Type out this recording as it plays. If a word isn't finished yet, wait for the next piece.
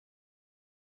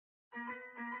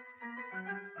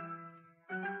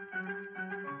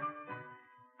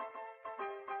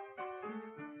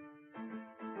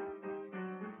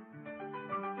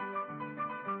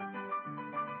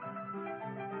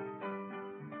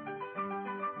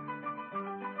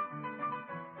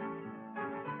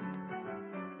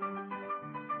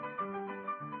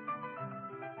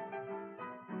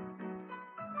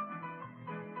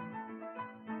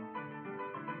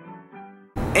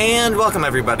And welcome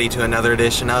everybody to another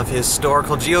edition of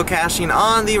Historical Geocaching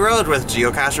on the Road with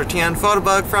geocacher Tian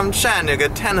Photobug from Chattanooga,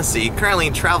 Tennessee. Currently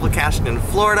travel caching in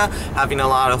Florida, having a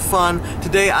lot of fun.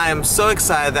 Today I am so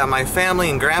excited that my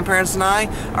family and grandparents and I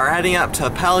are heading up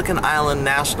to Pelican Island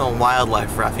National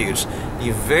Wildlife Refuge, the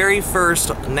very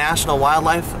first national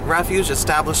wildlife refuge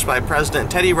established by President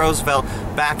Teddy Roosevelt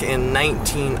back in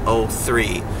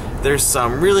 1903. There's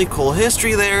some really cool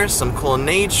history there, some cool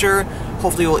nature.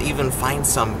 Hopefully we'll even find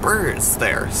some birds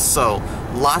there. So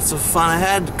lots of fun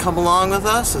ahead. Come along with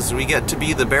us as we get to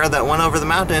be the bear that went over the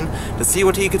mountain to see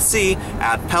what he could see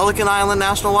at Pelican Island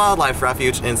National Wildlife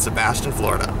Refuge in Sebastian,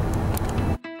 Florida.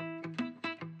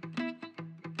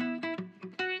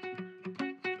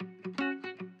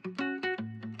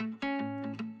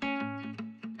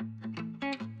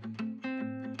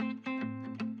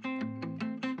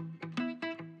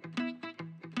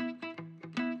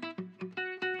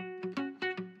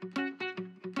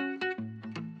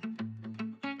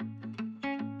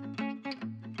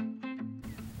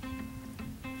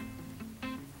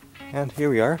 And here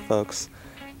we are, folks,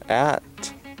 at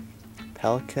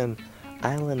Pelican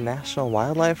Island National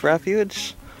Wildlife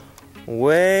Refuge,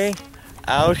 way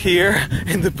out here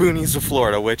in the boonies of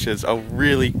Florida, which is a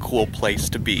really cool place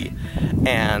to be.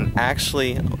 And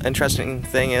actually, interesting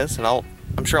thing is, and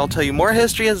I'm sure I'll tell you more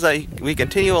history as we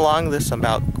continue along this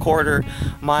about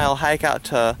quarter-mile hike out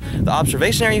to the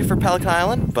observation area for Pelican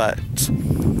Island, but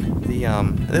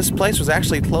this place was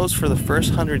actually closed for the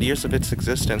first 100 years of its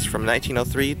existence, from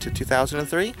 1903 to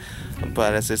 2003.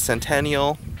 But as its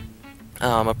centennial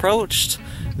approached,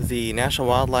 the National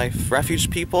Wildlife Refuge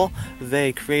people,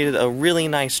 they created a really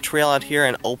nice trail out here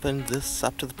and opened this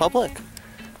up to the public.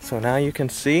 So now you can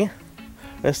see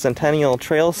this centennial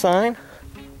trail sign.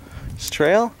 This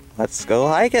trail, let's go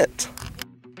hike it.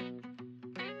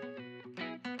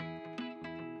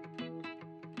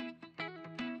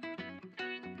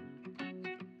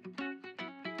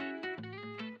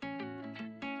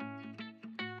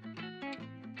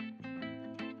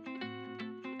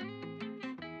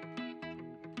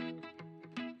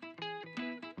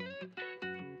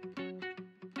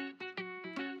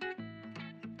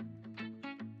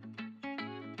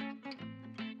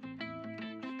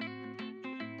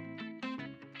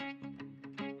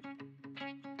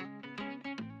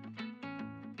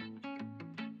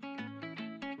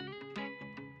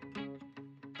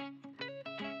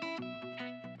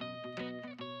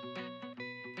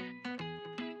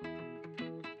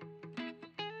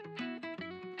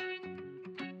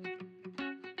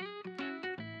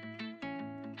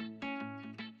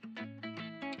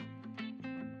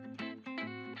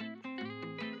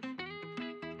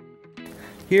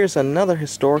 Here's another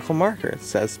historical marker. It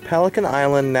says Pelican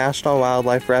Island National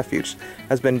Wildlife Refuge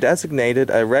has been designated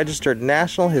a registered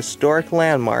National Historic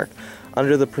Landmark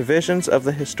under the provisions of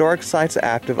the Historic Sites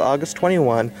Act of August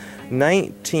 21,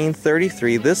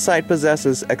 1933. This site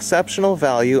possesses exceptional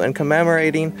value in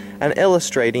commemorating and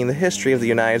illustrating the history of the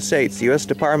United States. U.S.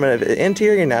 Department of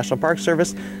Interior National Park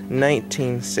Service,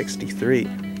 1963.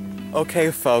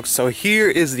 Okay folks, so here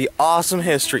is the awesome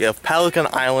history of Pelican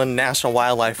Island National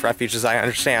Wildlife Refuge as I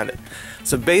understand it.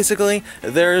 So basically,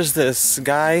 there's this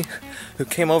guy who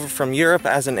came over from Europe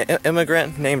as an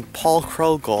immigrant named Paul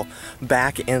Krogel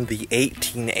back in the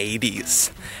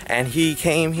 1880s. And he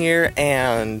came here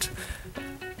and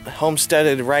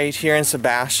homesteaded right here in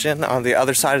Sebastian on the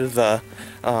other side of the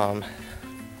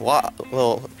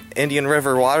little Indian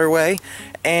River waterway.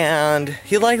 And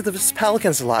he liked the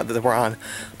pelicans a lot that were on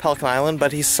Pelican Island,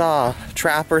 but he saw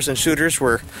trappers and shooters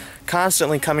were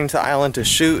constantly coming to the island to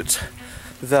shoot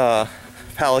the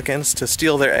pelicans, to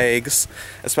steal their eggs,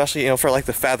 especially, for like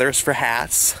the feathers for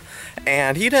hats.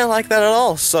 And he didn't like that at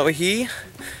all, so he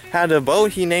had a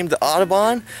boat he named the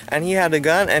Audubon, and he had a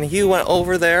gun, and he went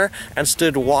over there and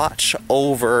stood watch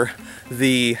over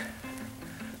the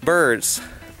birds.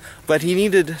 But he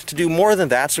needed to do more than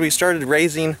that, so he started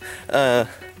raising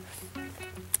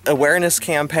awareness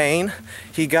campaign.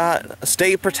 He got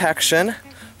state protection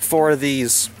for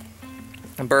these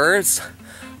birds,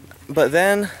 but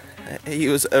then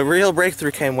a real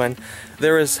breakthrough came when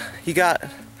he got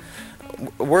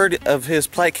word of his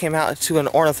plight came out to an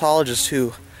ornithologist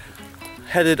who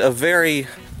headed a very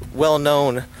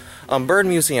well-known bird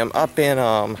museum up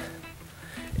in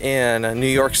New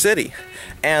York City.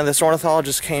 And this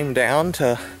ornithologist came down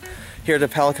here to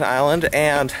Pelican Island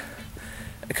and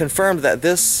confirmed that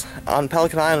this on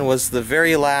Pelican Island was the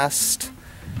very last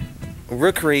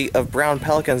rookery of brown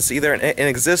pelicans either in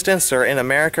existence or in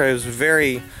America. It was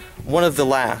one of the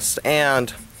last.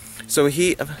 And so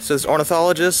this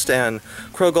ornithologist and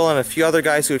Krogel and a few other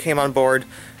guys who came on board,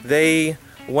 they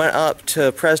went up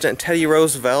to President Teddy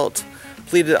Roosevelt,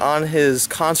 pleaded on his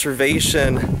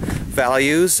conservation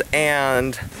values,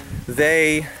 and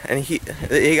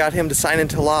he got him to sign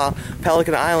into law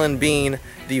Pelican Island being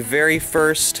the very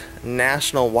first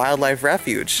national wildlife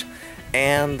refuge.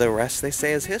 And the rest, they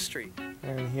say, is history.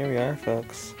 And here we are,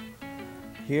 folks.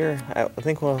 Here, I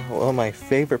think one of my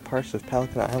favorite parts of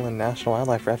Pelican Island National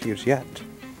Wildlife Refuge yet.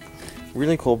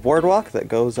 Really cool boardwalk that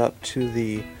goes up to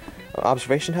the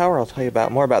observation tower. I'll tell you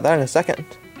more about that in a second.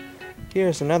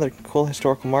 Here's another cool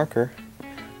historical marker.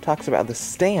 Talks about the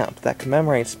stamp that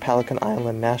commemorates Pelican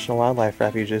Island National Wildlife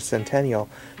Refuge's centennial,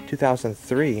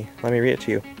 2003. Let me read it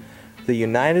to you. The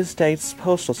United States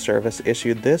Postal Service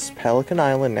issued this Pelican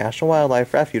Island National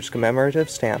Wildlife Refuge commemorative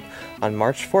stamp on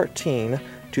March 14,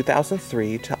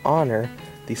 2003 to honor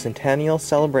the centennial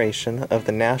celebration of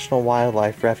the National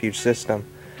Wildlife Refuge System.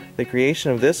 The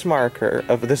creation of this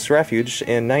refuge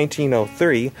in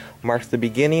 1903 marked the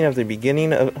beginning of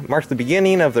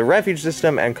the refuge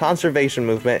system and conservation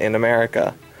movement in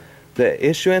America. The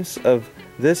issuance of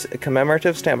this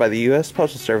commemorative stamp by the U.S.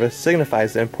 Postal Service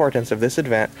signifies the importance of this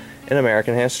event in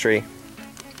American history.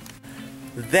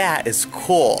 That is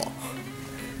cool.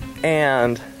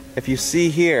 And if you see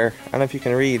here, I don't know if you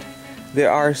can read,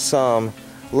 there are some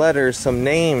letters, some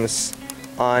names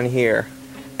on here.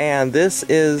 And this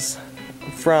is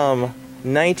from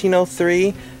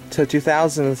 1903 to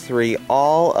 2003.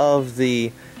 All of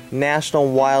the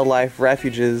national wildlife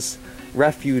refuges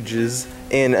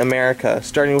in America,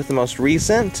 starting with the most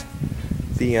recent,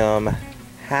 the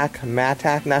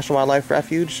Hackmatack National Wildlife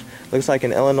Refuge. Looks like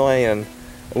in Illinois and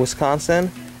Wisconsin.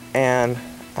 And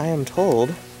I am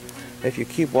told, if you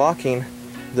keep walking,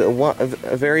 the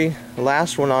very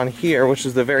last one on here, which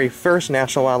is the very first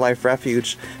National Wildlife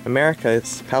Refuge in America,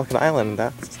 it's Pelican Island.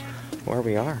 That's where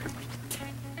we are.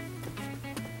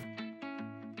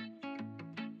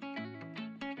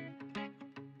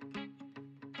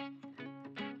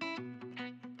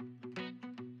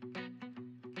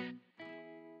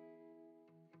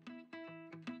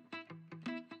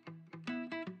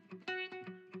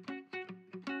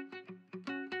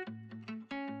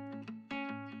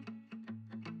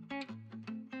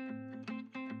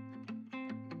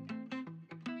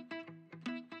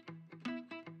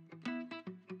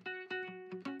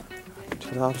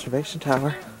 To the observation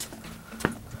tower.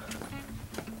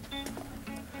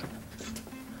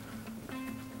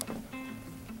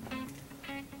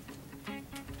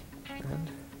 And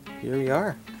here we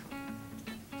are.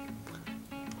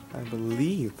 I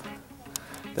believe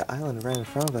the island right in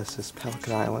front of us is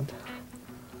Pelican Island.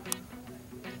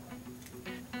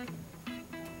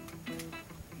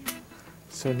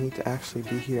 So neat to actually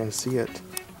be here and see it.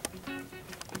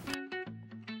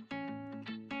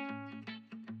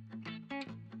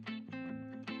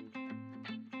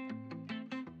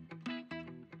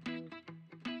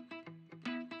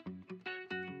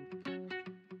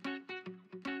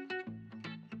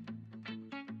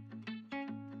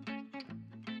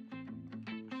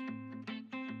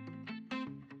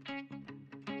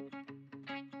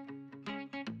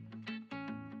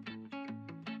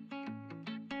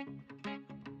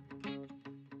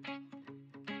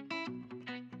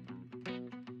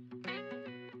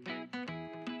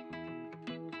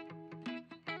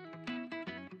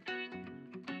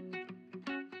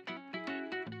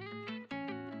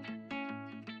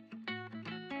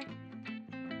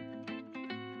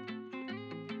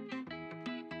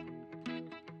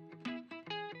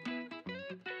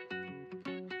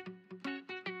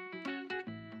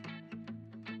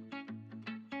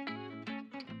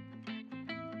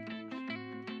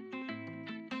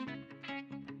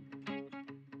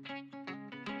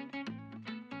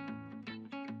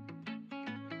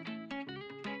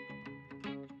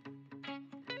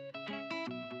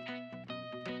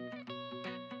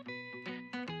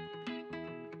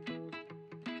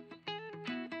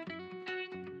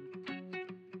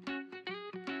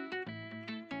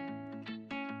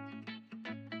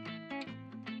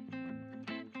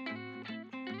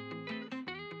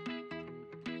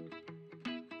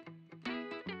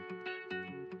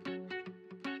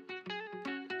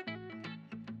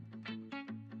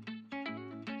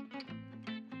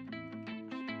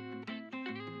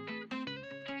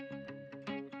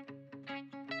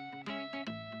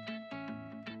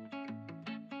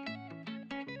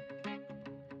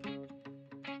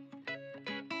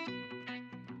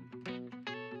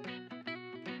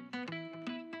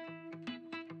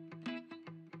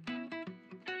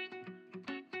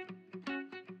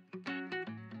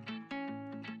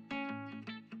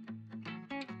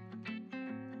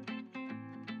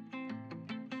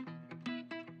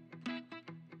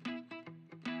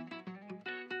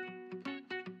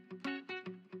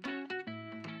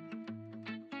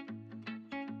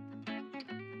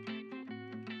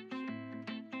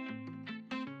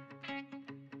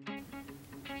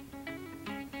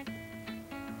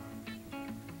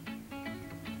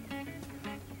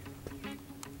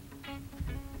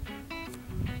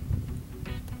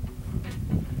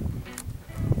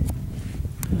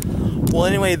 Well,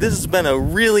 anyway, this has been a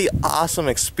really awesome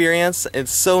experience.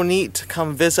 It's so neat to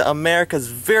come visit America's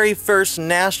very first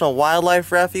national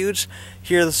wildlife refuge.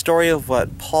 Hear the story of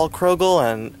what Paul Krogel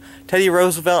and Teddy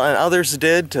Roosevelt and others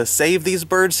did to save these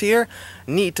birds here.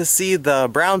 Neat to see the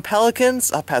brown pelicans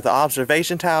up at the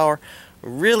observation tower.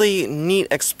 Really neat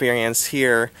experience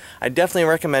here. I definitely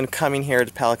recommend coming here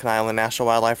to Pelican Island National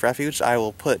Wildlife Refuge. I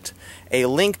will put a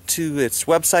link to its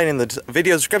website in the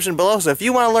video description below, so if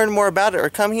you want to learn more about it or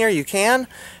come here, you can.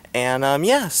 And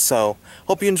yeah, so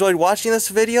hope you enjoyed watching this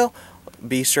video.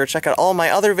 Be sure to check out all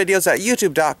my other videos at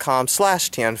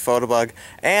youtube.com/tnphotobug.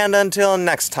 And until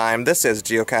next time, this is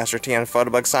Geocacher TN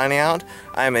Photobug signing out.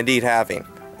 I am indeed having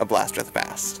a blast with the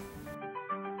past.